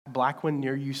black one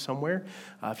near you somewhere.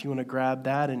 If you want to grab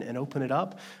that and open it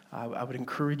up, I would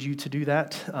encourage you to do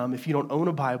that. If you don't own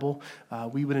a Bible,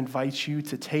 we would invite you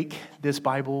to take this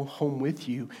Bible home with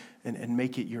you and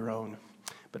make it your own.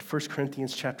 But 1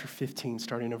 Corinthians chapter 15,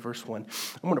 starting at verse 1.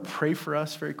 I'm going to pray for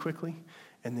us very quickly,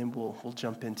 and then we'll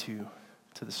jump into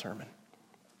the sermon.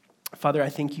 Father, I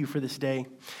thank you for this day.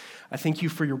 I thank you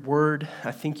for your word.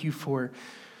 I thank you for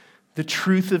the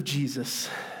truth of Jesus,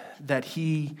 that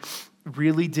he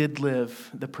really did live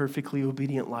the perfectly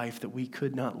obedient life that we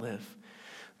could not live,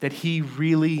 that he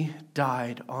really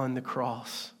died on the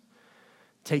cross,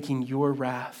 taking your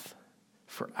wrath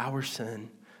for our sin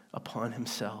upon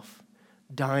himself,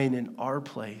 dying in our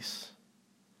place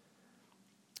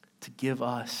to give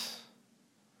us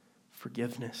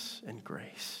forgiveness and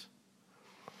grace.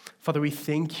 Father, we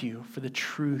thank you for the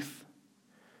truth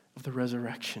of the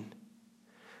resurrection,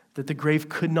 that the grave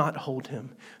could not hold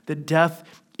him, that death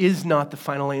is not the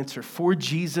final answer for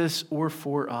Jesus or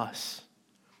for us.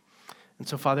 And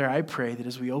so, Father, I pray that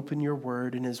as we open your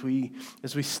word and as we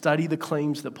study the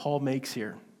claims that Paul makes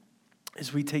here,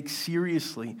 as we take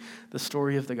seriously the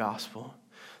story of the gospel,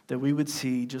 that we would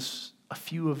see just a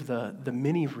few of the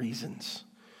many reasons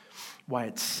why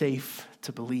it's safe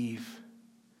to believe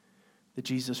that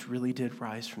Jesus really did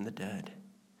rise from the dead,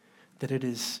 that it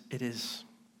is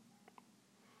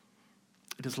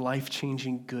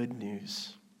life-changing good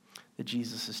news that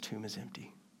Jesus' tomb is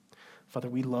empty. Father,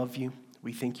 we love you.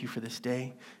 We thank you for this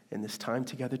day and this time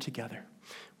together.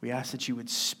 We ask that you would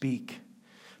speak,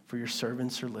 for your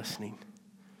servants are listening.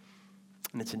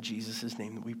 And it's in Jesus'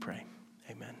 name that we pray.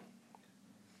 Amen.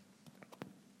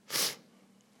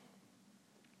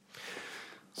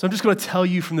 So I'm just going to tell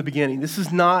you from the beginning, this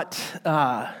is not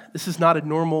a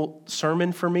normal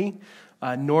sermon for me.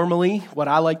 Normally, what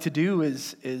I like to do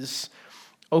is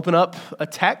open up a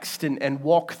text and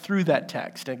walk through that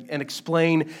text and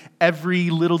explain every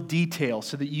little detail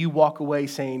so that you walk away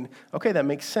saying, okay, that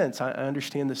makes sense. I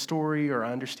understand the story, or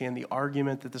I understand the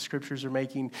argument that the scriptures are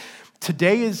making.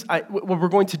 Today what we're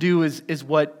going to do is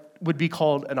what would be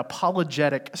called an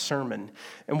apologetic sermon.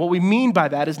 And what we mean by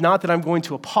that is not that I'm going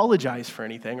to apologize for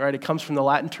anything, right? It comes from the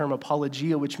Latin term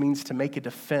apologia, which means to make a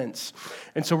defense.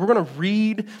 And so we're going to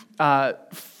read 1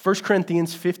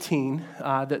 Corinthians 15,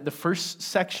 the first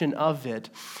section of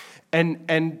it,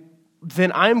 and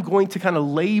then I'm going to kind of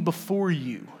lay before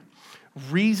you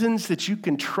reasons that you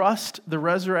can trust the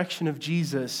resurrection of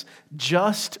Jesus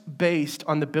just based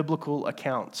on the biblical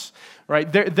accounts,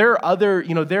 right? There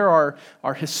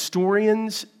are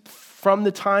historians from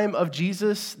the time of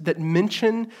Jesus that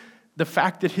mention the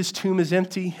fact that his tomb is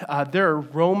empty. There are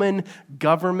Roman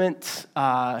government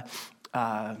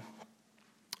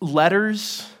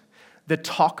letters that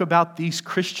talk about these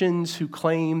Christians who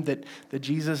claim that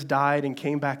Jesus died and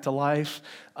came back to life.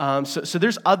 So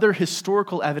there's other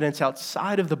historical evidence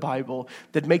outside of the Bible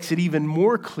that makes it even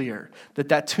more clear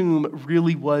that tomb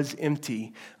really was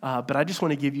empty. But I just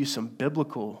want to give you some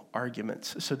biblical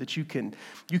arguments so that you can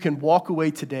walk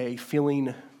away today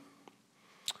feeling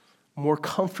more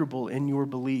comfortable in your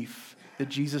belief that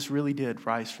Jesus really did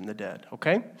rise from the dead,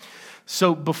 okay?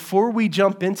 So before we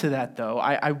jump into that, though,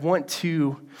 I want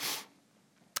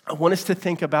us to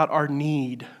think about our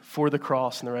need for the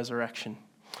cross and the resurrection.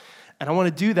 And I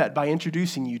want to do that by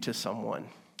introducing you to someone.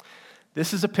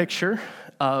 This is a picture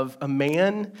of a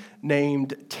man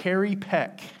named Terry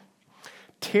Peck.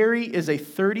 Terry is a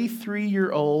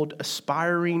 33-year-old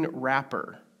aspiring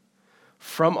rapper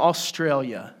from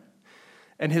Australia,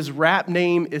 and his rap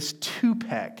name is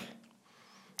Tupac.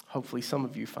 Hopefully some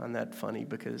of you find that funny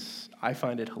because I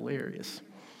find it hilarious.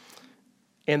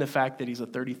 And the fact that he's a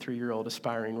 33-year-old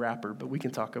aspiring rapper, but we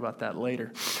can talk about that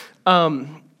later.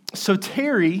 So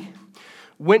Terry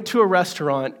went to a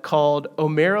restaurant called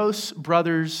Omeros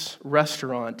Brothers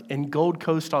Restaurant in Gold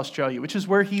Coast, Australia, which is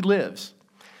where he lives.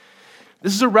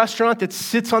 This is a restaurant that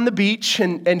sits on the beach,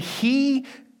 and he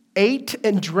ate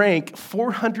and drank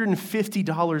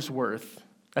 $450 worth.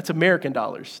 That's American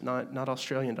dollars, not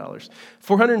Australian dollars.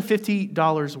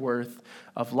 $450 worth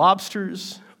of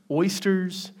lobsters,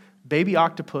 oysters, baby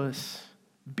octopus,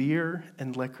 beer,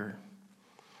 and liquor,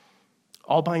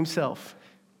 all by himself.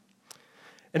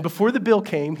 And before the bill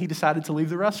came, he decided to leave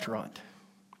the restaurant.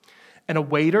 And a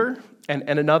waiter and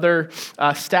another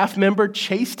staff member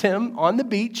chased him on the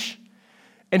beach,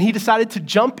 and he decided to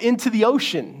jump into the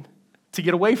ocean to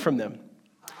get away from them.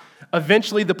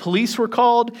 Eventually, the police were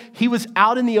called. He was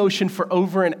out in the ocean for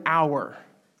over an hour.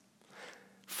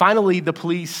 Finally, the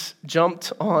police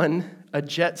jumped on a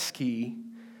jet ski,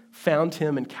 found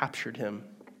him, and captured him.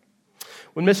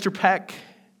 When Mr. Peck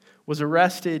was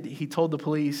arrested, he told the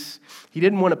police he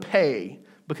didn't want to pay,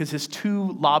 because his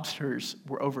 2 lobsters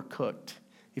were overcooked.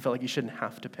 He felt like he shouldn't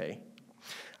have to pay.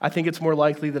 I think it's more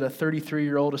likely that a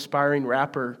 33-year-old aspiring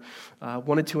rapper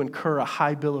wanted to incur a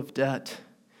high bill of debt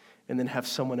and then have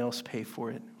someone else pay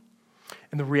for it.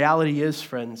 And the reality is,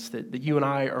 friends, that you and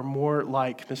I are more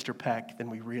like Mr. Peck than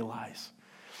we realize.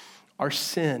 Our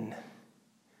sin,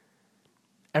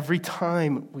 every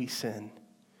time we sin,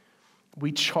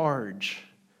 we charge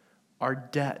our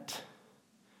debt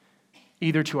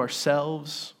either to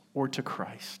ourselves or to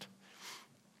Christ.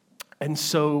 And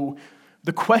so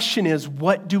the question is,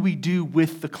 what do we do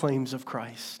with the claims of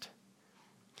Christ?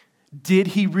 Did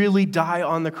he really die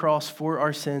on the cross for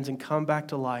our sins and come back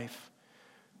to life?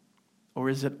 Or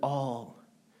is it all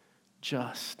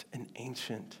just an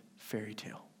ancient fairy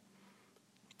tale?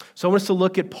 So I want us to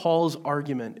look at Paul's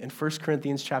argument in 1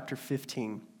 Corinthians chapter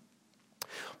 15.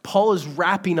 Paul is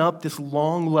wrapping up this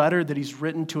long letter that he's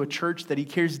written to a church that he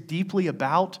cares deeply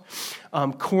about.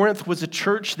 Corinth was a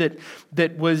church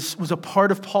that was a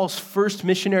part of Paul's first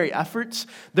missionary efforts.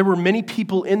 There were many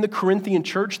people in the Corinthian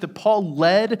church that Paul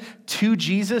led to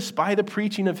Jesus by the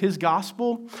preaching of his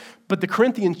gospel. But the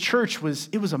Corinthian church was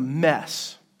a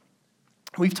mess.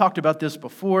 We've talked about this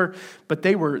before, but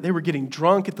they were getting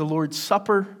drunk at the Lord's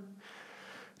Supper.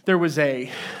 There was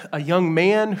a young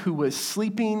man who was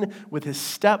sleeping with his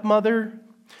stepmother.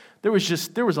 There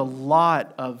was a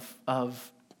lot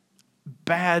of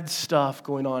bad stuff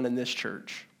going on in this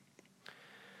church.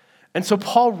 And so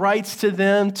Paul writes to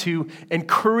them to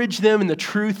encourage them in the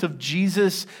truth of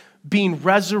Jesus being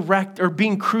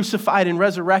crucified and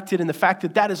resurrected, and the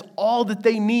fact that is all that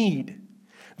they need.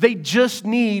 They just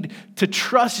need to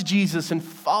trust Jesus and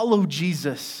follow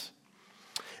Jesus.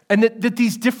 And that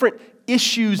these different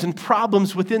issues and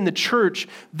problems within the church,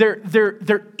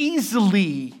 they're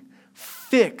easily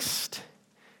fixed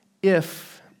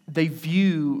if they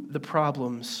view the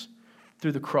problems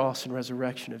through the cross and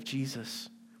resurrection of Jesus.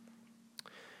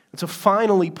 And so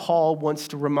finally, Paul wants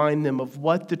to remind them of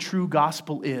what the true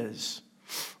gospel is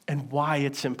and why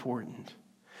it's important.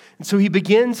 And so he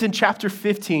begins in chapter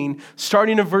 15,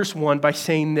 starting in verse 1, by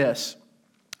saying this: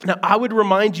 "Now I would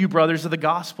remind you, brothers, of the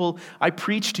gospel I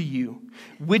preached to you,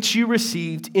 which you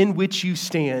received, in which you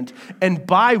stand, and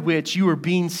by which you are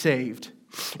being saved,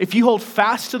 if you hold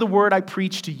fast to the word I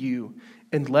preached to you,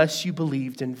 unless you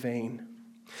believed in vain.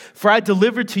 For I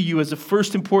delivered to you as of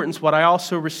first importance what I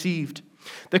also received,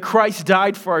 that Christ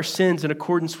died for our sins in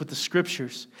accordance with the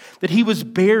Scriptures, that he was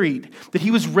buried, that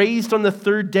he was raised on the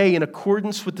 3rd day in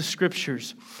accordance with the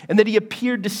Scriptures, and that he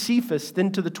appeared to Cephas,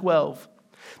 then to the 12.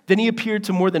 Then he appeared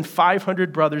to more than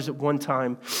 500 brothers at one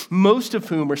time, most of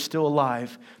whom are still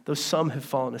alive, though some have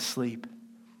fallen asleep.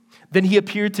 Then he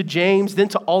appeared to James, then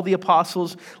to all the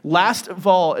apostles. Last of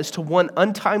all, as to one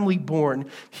untimely born,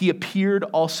 he appeared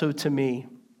also to me.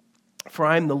 For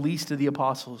I am the least of the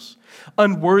apostles,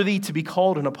 unworthy to be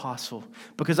called an apostle,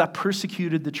 because I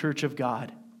persecuted the church of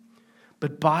God.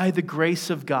 But by the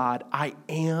grace of God, I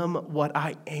am what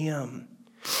I am.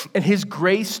 And his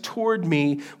grace toward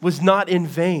me was not in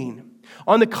vain.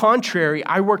 On the contrary,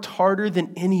 I worked harder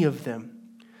than any of them,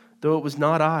 though it was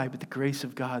not I, but the grace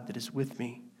of God that is with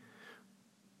me.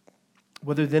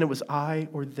 Whether then it was I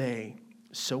or they,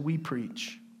 so we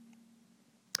preach,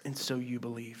 and so you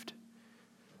believed."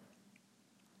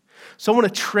 So I want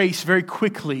to trace very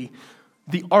quickly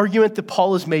the argument that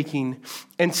Paul is making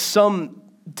and some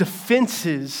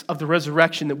defenses of the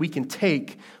resurrection that we can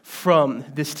take from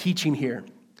this teaching here.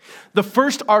 The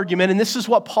first argument, and this is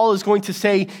what Paul is going to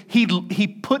say he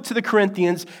put to the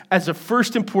Corinthians as of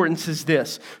first importance, is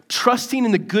this: trusting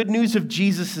in the good news of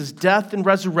Jesus' death and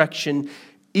resurrection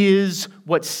is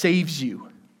what saves you.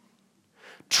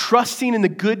 Trusting in the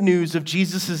good news of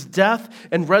Jesus' death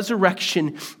and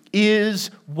resurrection is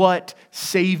what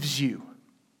saves you.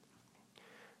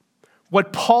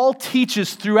 What Paul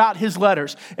teaches throughout his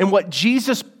letters and what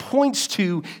Jesus points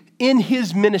to in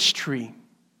his ministry,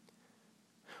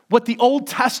 what the Old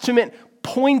Testament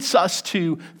points us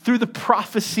to through the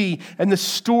prophecy and the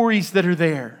stories that are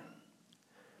there,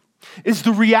 is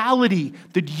the reality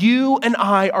that you and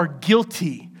I are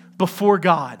guilty before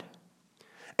God.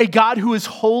 A God who is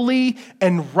holy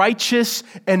and righteous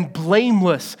and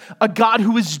blameless. A God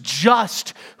who is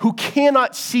just, who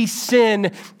cannot see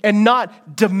sin and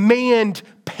not demand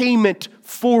payment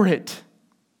for it.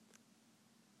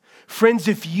 Friends,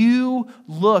 if you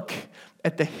look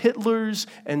at the Hitlers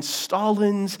and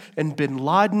Stalins and Bin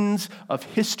Ladens of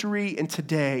history and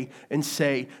today and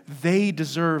say they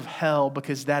deserve hell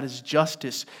because that is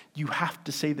justice, you have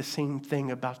to say the same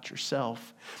thing about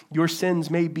yourself. Your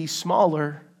sins may be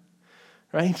smaller,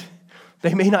 right?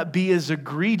 They may not be as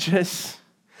egregious.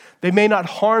 They may not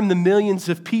harm the millions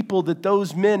of people that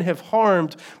those men have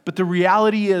harmed, but the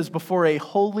reality is, before a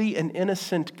holy and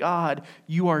innocent God,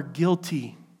 you are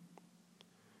guilty.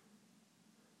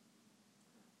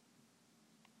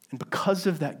 And because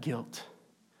of that guilt,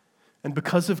 and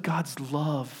because of God's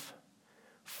love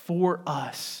for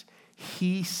us,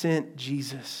 he sent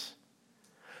Jesus.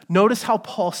 Notice how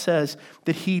Paul says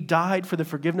that he died for the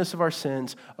forgiveness of our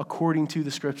sins according to the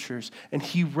Scriptures, and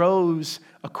he rose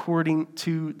according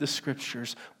to the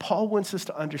Scriptures. Paul wants us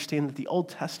to understand that the Old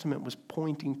Testament was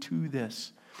pointing to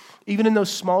this. Even in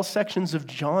those small sections of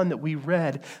John that we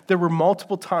read, there were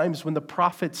multiple times when the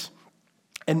prophets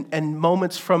and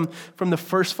moments from the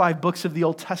first 5 books of the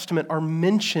Old Testament are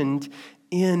mentioned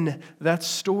in that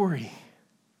story.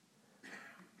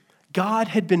 God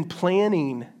had been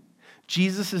planning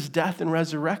Jesus' death and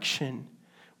resurrection.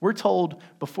 We're told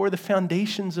before the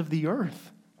foundations of the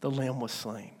earth, the Lamb was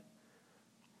slain.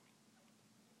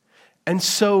 And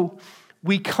so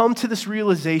we come to this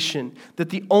realization that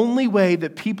the only way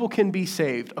that people can be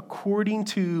saved, according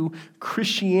to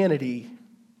Christianity,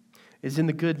 is in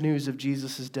the good news of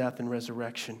Jesus' death and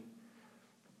resurrection.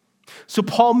 So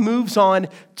Paul moves on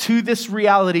to this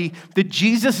reality that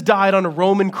Jesus died on a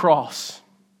Roman cross.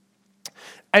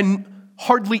 And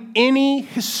hardly any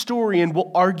historian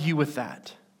will argue with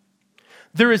that.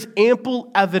 There is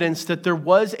ample evidence that there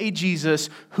was a Jesus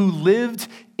who lived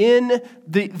in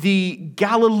the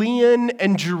Galilean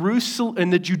and Jerusalem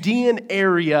and the Judean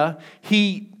area.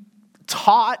 He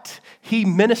taught, he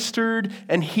ministered,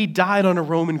 and he died on a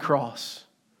Roman cross.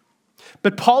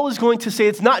 But Paul is going to say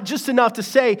it's not just enough to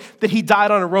say that he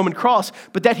died on a Roman cross,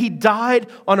 but that he died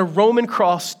on a Roman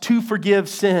cross to forgive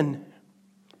sin.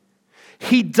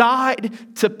 He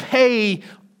died to pay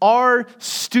our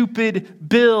stupid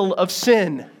bill of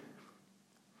sin.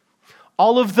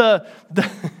 All of the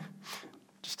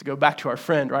just to go back to our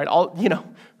friend, right?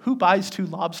 Who buys 2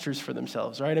 lobsters for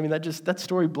themselves, right? I mean, that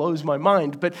story blows my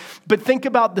mind. But think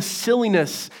about the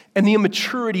silliness and the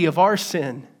immaturity of our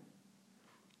sin.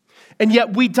 And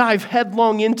yet we dive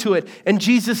headlong into it, and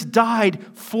Jesus died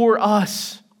for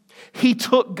us. He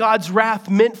took God's wrath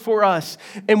meant for us.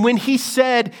 And when he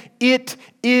said, "It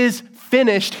is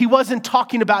finished," he wasn't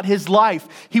talking about his life.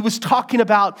 He was talking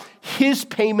about his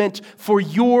payment for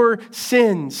your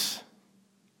sins.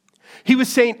 He was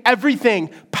saying everything,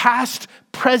 past,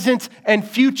 present, and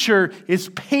future, is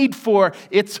paid for.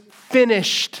 It's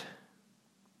finished.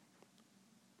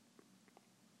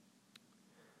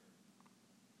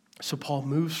 So Paul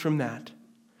moves from that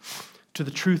to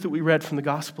the truth that we read from the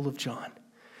Gospel of John,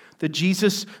 that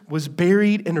Jesus was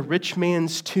buried in a rich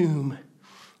man's tomb,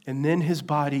 and then his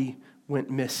body went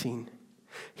missing.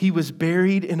 He was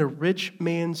buried in a rich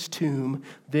man's tomb,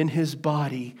 then his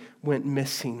body went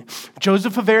missing.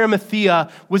 Joseph of Arimathea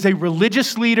was a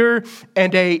religious leader,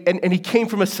 and he came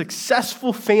from a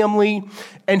successful family,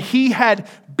 and he had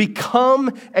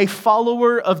become a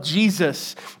follower of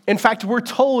Jesus. In fact, we're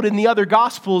told in the other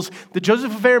Gospels that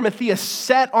Joseph of Arimathea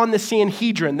sat on the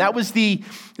Sanhedrin. That was the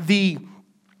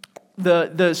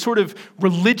sort of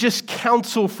religious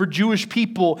council for Jewish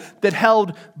people that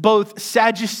held both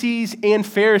Sadducees and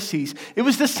Pharisees. It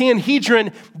was the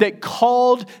Sanhedrin that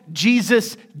called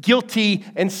Jesus guilty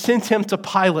and sent him to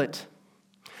Pilate.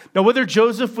 Now, whether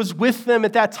Joseph was with them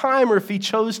at that time or if he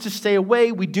chose to stay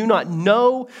away, we do not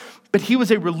know, but he was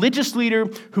a religious leader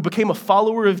who became a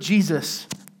follower of Jesus.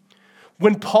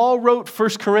 When Paul wrote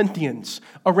 1 Corinthians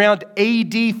around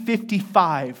AD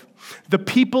 55, the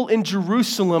people in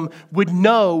Jerusalem would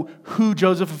know who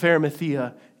Joseph of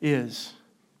Arimathea is.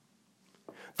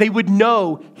 They would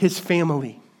know his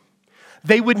family.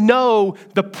 They would know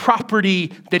the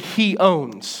property that he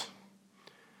owns,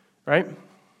 right?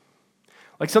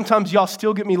 Like sometimes y'all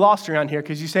still get me lost around here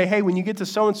because you say, hey, when you get to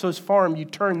so-and-so's farm, you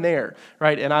turn there,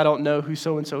 right? And I don't know who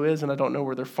so-and-so is and I don't know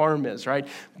where their farm is, right?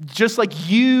 Just like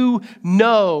you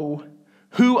know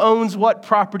who owns what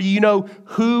property, you know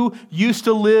who used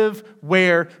to live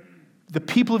where, the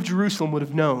people of Jerusalem would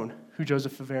have known who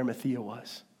Joseph of Arimathea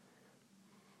was.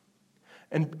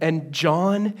 And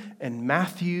John and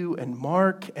Matthew and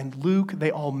Mark and Luke,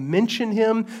 they all mention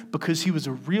him because he was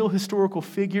a real historical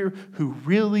figure who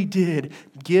really did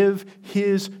give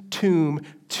his tomb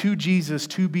to Jesus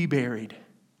to be buried.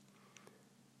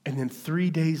 And then 3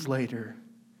 days later,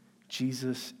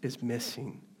 Jesus is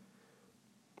missing.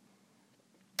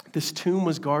 This tomb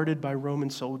was guarded by Roman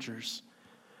soldiers.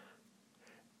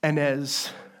 And as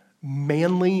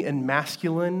manly and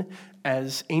masculine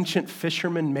as ancient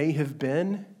fishermen may have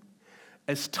been,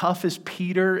 as tough as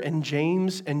Peter and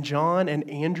James and John and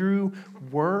Andrew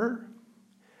were,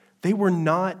 they were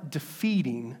not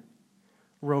defeating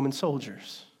Roman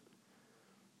soldiers.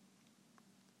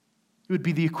 It would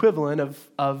be the equivalent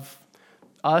of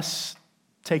us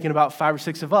taking about 5 or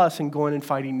 6 of us and going and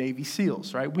fighting Navy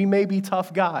SEALs, right? We may be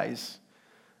tough guys,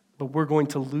 but we're going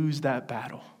to lose that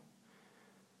battle.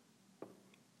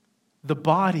 The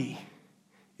body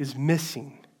is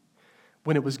missing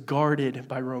when it was guarded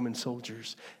by Roman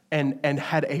soldiers and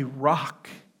had a rock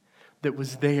that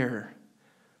was there,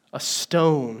 a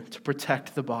stone to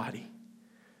protect the body.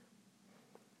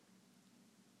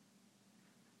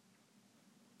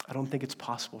 I don't think it's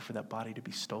possible for that body to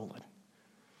be stolen.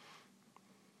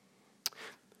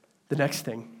 The next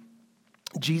thing,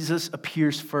 Jesus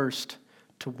appears first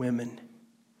to women.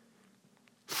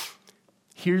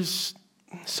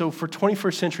 So for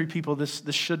 21st century people, this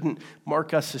shouldn't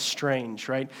mark us as strange,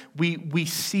 right? We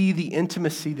see the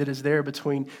intimacy that is there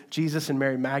between Jesus and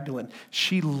Mary Magdalene.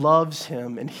 She loves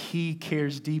him and he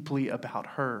cares deeply about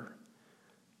her.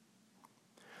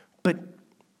 But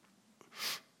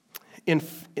in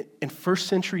first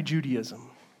century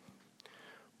Judaism,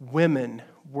 women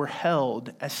were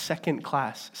held as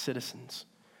second-class citizens.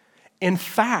 In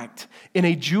fact, in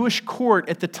a Jewish court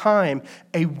at the time,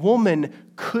 a woman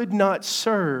could not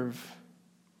serve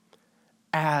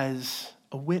as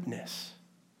a witness.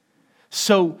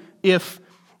 So if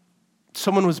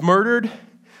someone was murdered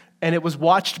and it was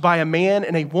watched by a man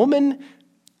and a woman,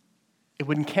 it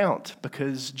wouldn't count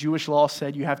because Jewish law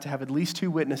said you have to have at least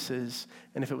 2 witnesses,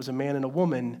 and if it was a man and a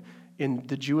woman in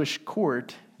the Jewish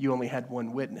court, you only had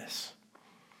 1 witness.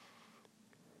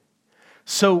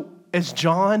 So as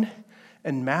John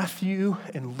and Matthew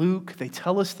and Luke, they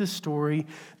tell us this story.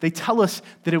 They tell us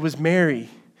that it was Mary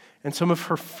and some of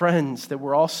her friends that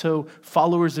were also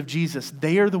followers of Jesus.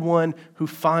 They are the one who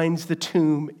finds the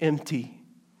tomb empty.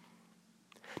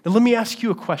 Now let me ask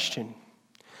you a question.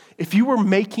 If you were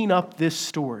making up this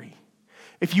story,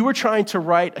 if you were trying to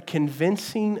write a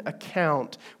convincing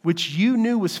account which you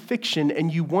knew was fiction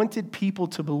and you wanted people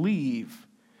to believe,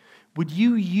 would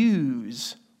you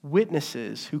use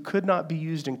witnesses who could not be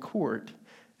used in court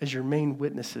as your main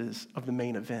witnesses of the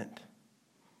main event?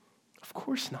 Of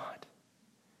course not.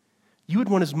 You would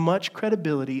want as much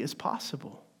credibility as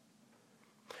possible.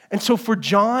 And so for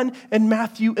John and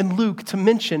Matthew and Luke to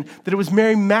mention that it was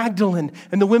Mary Magdalene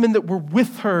and the women that were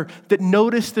with her that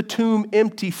noticed the tomb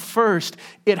empty first,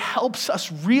 it helps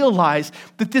us realize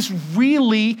that this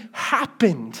really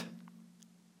happened.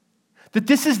 That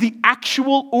this is the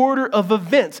actual order of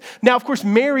events. Now, of course,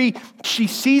 Mary, she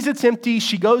sees it's empty.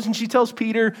 She goes and she tells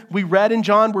Peter. We read in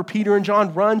John where Peter and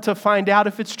John run to find out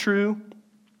if it's true.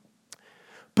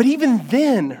 But even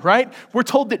then, right, we're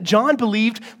told that John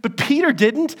believed, but Peter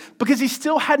didn't because he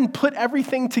still hadn't put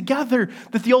everything together,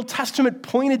 that the Old Testament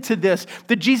pointed to this,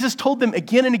 that Jesus told them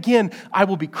again and again, I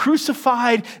will be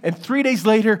crucified, and 3 days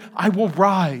later, I will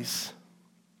rise.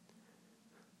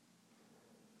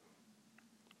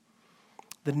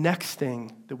 The next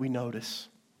thing that we notice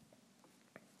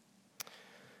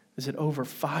is that over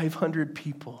 500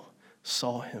 people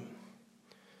saw him.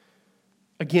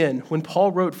 Again, when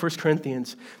Paul wrote 1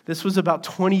 Corinthians, this was about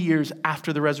 20 years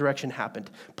after the resurrection happened.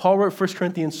 Paul wrote 1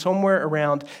 Corinthians somewhere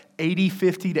around AD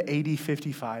 50 to AD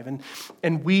 55.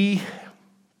 And we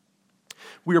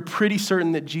are pretty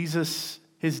certain that Jesus,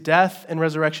 his death and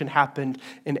resurrection happened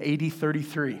in AD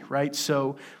 33, right?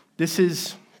 So this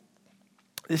is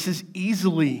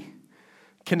easily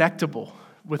connectable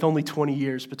with only 20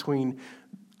 years between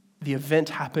the event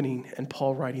happening and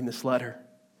Paul writing this letter.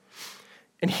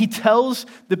 And he tells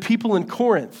the people in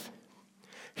Corinth,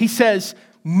 he says,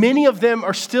 many of them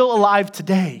are still alive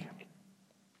today.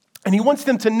 And he wants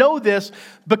them to know this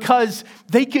because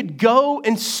they could go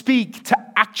and speak to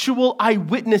actual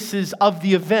eyewitnesses of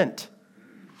the event.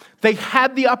 They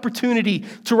had the opportunity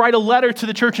to write a letter to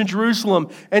the church in Jerusalem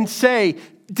and say,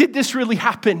 did this really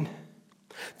happen?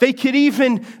 They could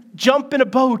even jump in a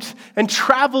boat and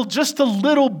travel just a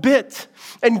little bit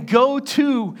and go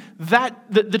to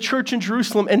the church in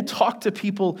Jerusalem and talk to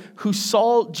people who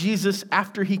saw Jesus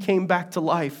after he came back to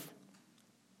life.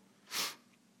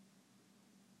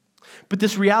 But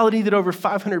this reality that over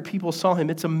 500 people saw him,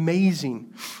 it's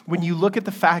amazing when you look at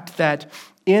the fact that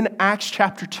in Acts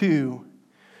chapter 2,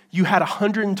 you had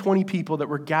 120 people that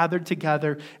were gathered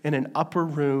together in an upper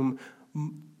room,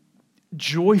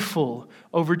 joyful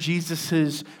over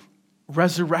Jesus'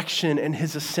 resurrection and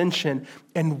his ascension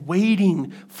and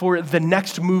waiting for the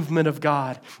next movement of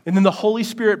God. And then the Holy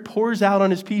Spirit pours out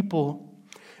on his people.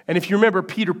 And if you remember,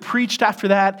 Peter preached after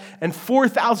that and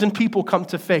 4,000 people come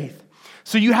to faith.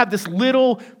 So you have this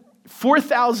little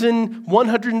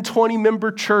 4,120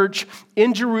 member church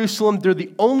in Jerusalem. They're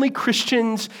the only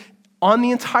Christians on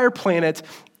the entire planet.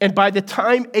 And by the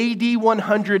time AD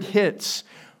 100 hits,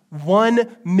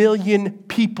 1 million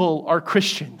people are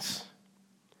Christians.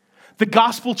 The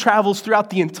gospel travels throughout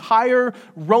the entire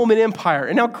Roman Empire.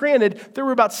 And now granted, there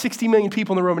were about 60 million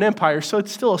people in the Roman Empire, so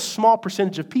it's still a small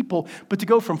percentage of people, but to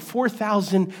go from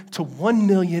 4,000 to 1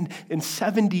 million in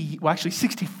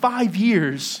 65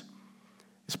 years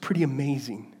is pretty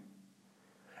amazing.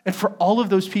 And for all of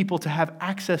those people to have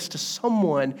access to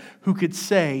someone who could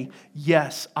say,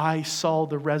 yes, I saw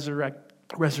the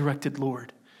resurrected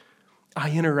Lord. I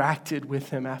interacted with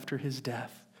him after his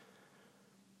death.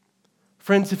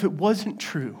 Friends, if it wasn't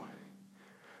true,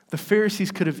 the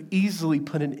Pharisees could have easily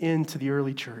put an end to the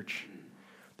early church.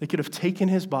 They could have taken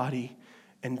his body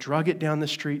and drug it down the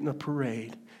street in a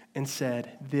parade and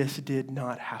said, this did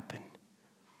not happen.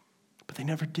 But they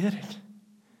never did it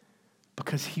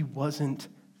because he wasn't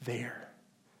there.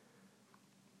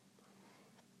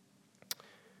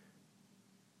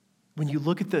 When you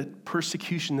look at the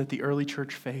persecution that the early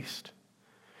church faced,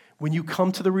 when you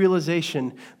come to the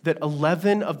realization that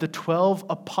 11 of the 12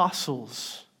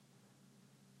 apostles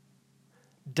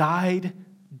died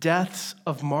deaths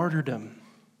of martyrdom,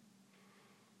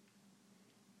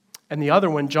 and the other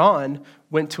one, John,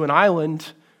 went to an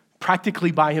island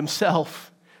practically by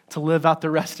himself to live out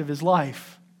the rest of his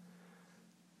life.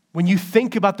 When you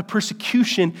think about the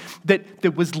persecution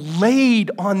that was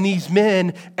laid on these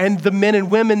men and the men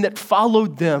and women that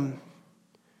followed them,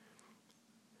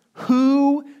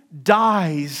 who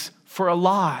dies for a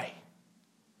lie?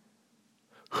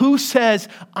 Who says,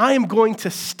 I am going to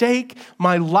stake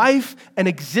my life and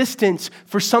existence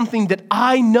for something that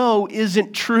I know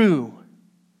isn't true?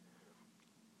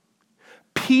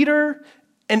 Peter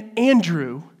and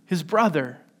Andrew, his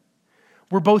brother,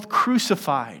 were both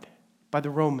crucified by the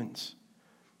Romans.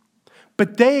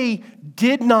 But they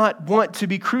did not want to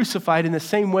be crucified in the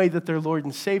same way that their Lord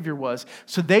and Savior was.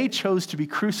 So they chose to be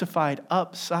crucified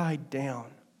upside down.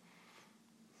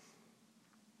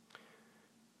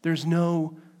 There's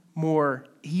no more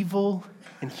evil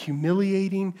and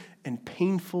humiliating and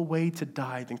painful way to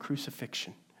die than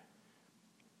crucifixion.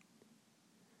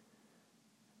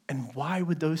 And why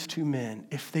would those two men,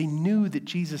 if they knew that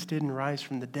Jesus didn't rise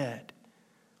from the dead,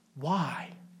 why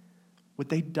would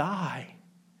they die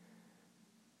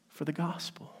for the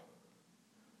gospel?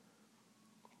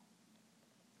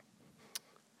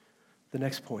 The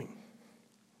next point.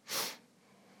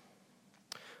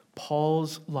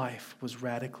 Paul's life was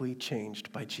radically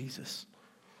changed by Jesus.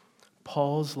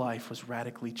 Paul's life was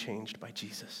radically changed by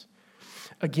Jesus.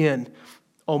 Again,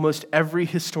 almost every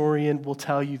historian will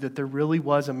tell you that there really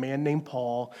was a man named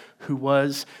Paul who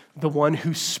was the one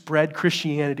who spread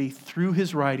Christianity through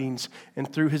his writings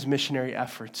and through his missionary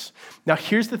efforts. Now,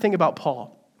 here's the thing about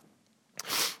Paul.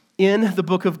 In the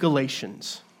book of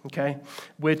Galatians,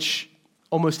 which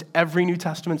almost every New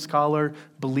Testament scholar,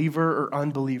 believer or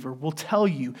unbeliever, will tell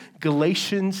you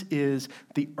Galatians is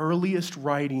the earliest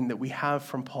writing that we have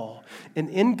from Paul. And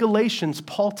in Galatians,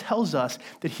 Paul tells us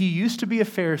that he used to be a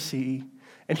Pharisee,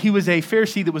 and he was a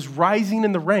Pharisee that was rising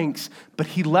in the ranks, but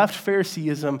he left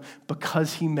Phariseeism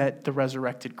because he met the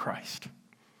resurrected Christ.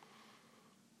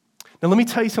 Now, let me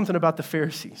tell you something about the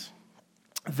Pharisees.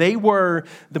 They were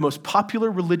the most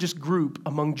popular religious group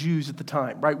among Jews at the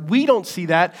time, right? We don't see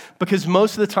that because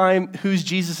most of the time, who's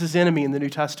Jesus' enemy in the New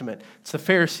Testament? It's the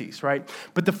Pharisees, right?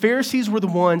 But the Pharisees were the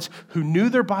ones who knew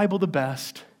their Bible the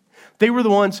best. They were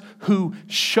the ones who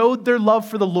showed their love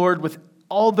for the Lord with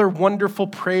all their wonderful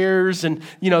prayers and,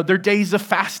 their days of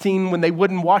fasting when they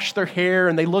wouldn't wash their hair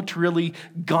and they looked really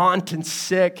gaunt and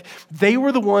sick. They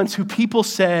were the ones who people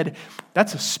said,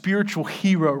 that's a spiritual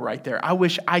hero right there. I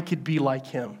wish I could be like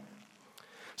him.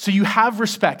 So you have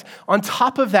respect. On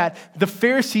top of that, the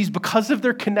Pharisees, because of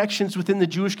their connections within the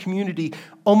Jewish community,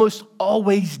 almost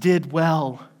always did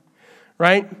well,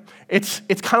 right? It's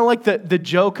kind of like the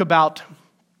joke about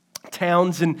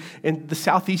towns in the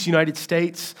southeast United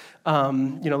States,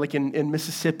 like in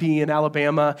Mississippi and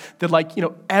Alabama,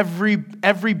 that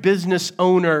every business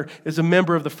owner is a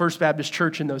member of the First Baptist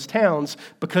Church in those towns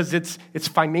because it's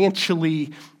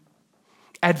financially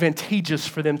advantageous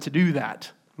for them to do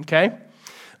that, okay?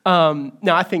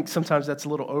 Now, I think sometimes that's a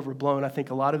little overblown. I think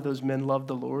a lot of those men love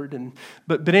the Lord.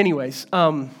 But anyways,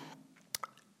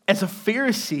 as a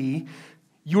Pharisee,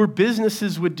 your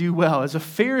businesses would do well. As a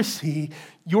Pharisee,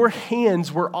 your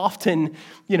hands were often,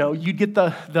 you'd get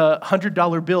the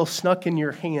 $100 bill snuck in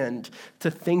your hand to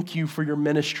thank you for your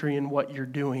ministry and what you're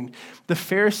doing. The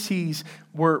Pharisees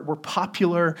were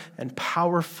popular and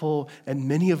powerful, and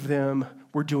many of them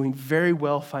were doing very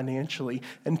well financially.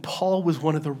 And Paul was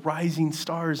one of the rising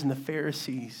stars in the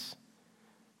Pharisees.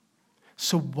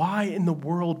 So why in the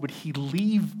world would he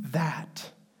leave that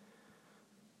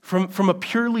from a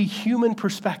purely human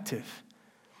perspective,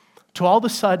 to all of a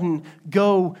sudden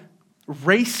go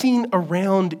racing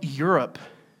around Europe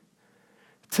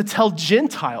to tell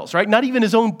Gentiles, right? Not even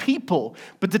his own people,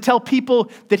 but to tell people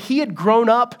that he had grown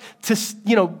up to,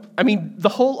 the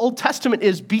whole Old Testament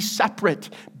is be separate,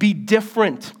 be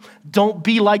different, don't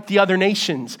be like the other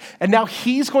nations. And now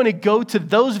he's going to go to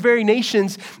those very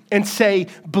nations and say,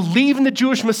 believe in the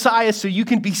Jewish Messiah so you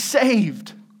can be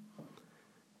saved.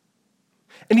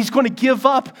 And he's going to give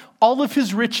up all of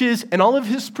his riches and all of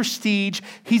his prestige.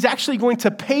 He's actually going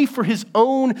to pay for his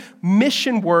own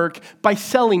mission work by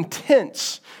selling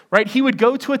tents, right? He would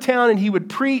go to a town and he would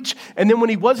preach. And then when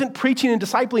he wasn't preaching and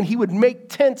discipling, he would make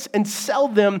tents and sell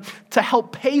them to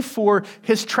help pay for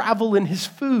his travel and his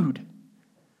food.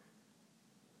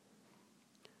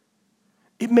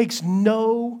 It makes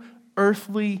no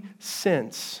earthly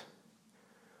sense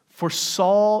for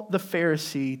Saul the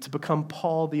Pharisee to become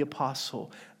Paul the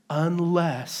Apostle,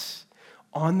 unless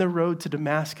on the road to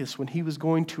Damascus, when he was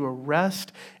going to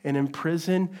arrest and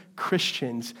imprison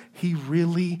Christians, he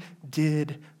really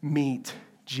did meet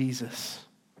Jesus.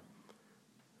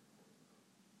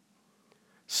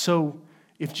 So,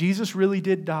 if Jesus really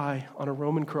did die on a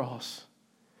Roman cross,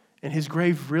 and his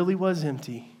grave really was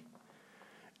empty,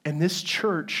 and this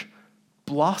church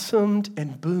blossomed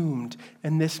and boomed,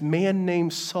 and this man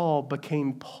named Saul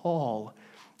became Paul,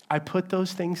 I put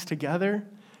those things together,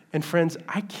 and friends,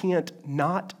 I can't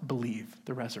not believe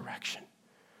the resurrection.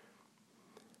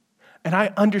 And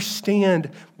I understand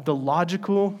the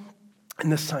logical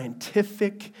and the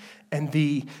scientific and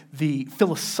the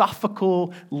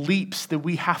philosophical leaps that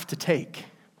we have to take,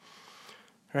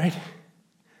 right?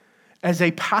 As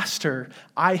a pastor,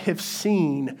 I have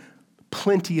seen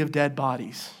plenty of dead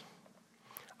bodies.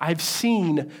 I've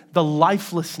seen the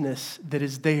lifelessness that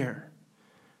is there.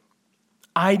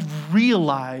 I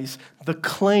realize the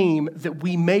claim that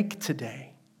we make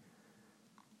today.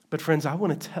 But friends, I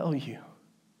want to tell you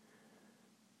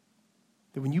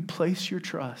that when you place your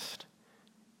trust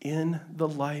in the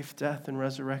life, death, and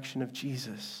resurrection of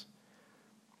Jesus,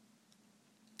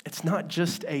 it's not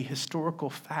just a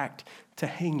historical fact to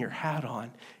hang your hat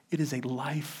on. It is a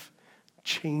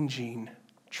life-changing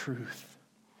truth.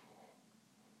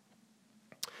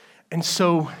 And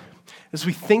so, as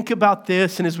we think about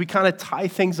this and as we kind of tie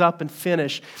things up and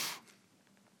finish,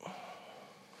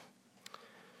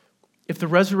 if the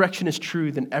resurrection is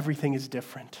true, then everything is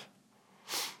different.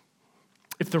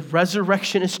 If the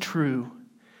resurrection is true,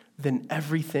 then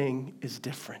everything is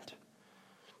different.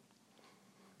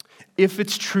 If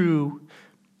it's true,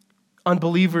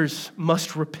 unbelievers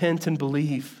must repent and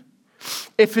believe.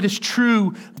 If it is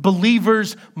true,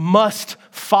 believers must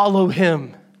follow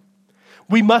him.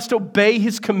 We must obey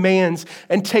his commands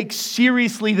and take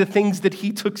seriously the things that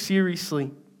he took seriously.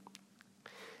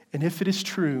 And if it is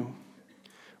true,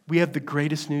 we have the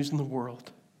greatest news in the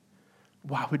world.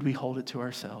 Why would we hold it to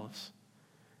ourselves?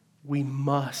 We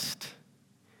must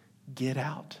get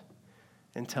out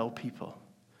and tell people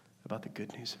about the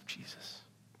good news of Jesus.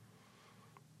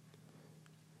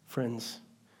 Friends,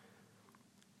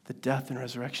 the death and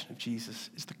resurrection of Jesus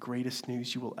is the greatest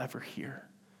news you will ever hear.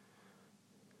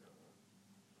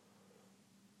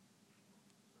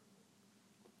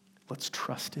 Let's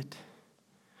trust it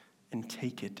and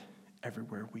take it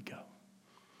everywhere we go.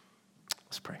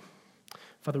 Let's pray.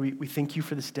 Father, we thank you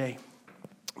for this day.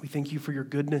 We thank you for your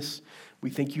goodness. We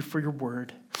thank you for your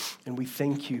word. And we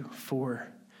thank you for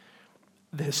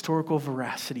the historical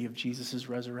veracity of Jesus'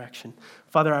 resurrection.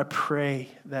 Father, I pray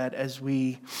that as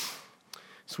we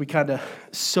kind of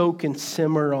soak and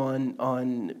simmer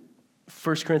on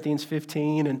 1 Corinthians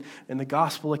 15 and the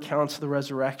gospel accounts of the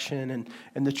resurrection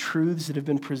and the truths that have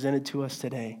been presented to us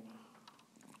today,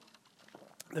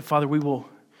 that, Father, we will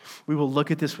look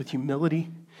at this with humility.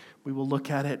 We will look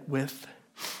at it with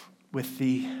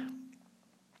the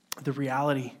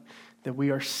reality that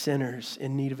we are sinners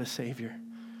in need of a Savior.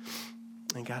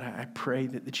 And God, I pray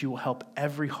that you will help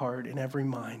every heart and every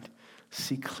mind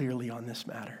see clearly on this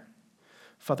matter.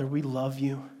 Father, we love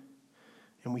you,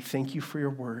 and we thank you for your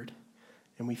word,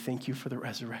 and we thank you for the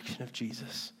resurrection of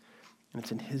Jesus. And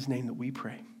it's in his name that we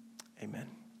pray. Amen.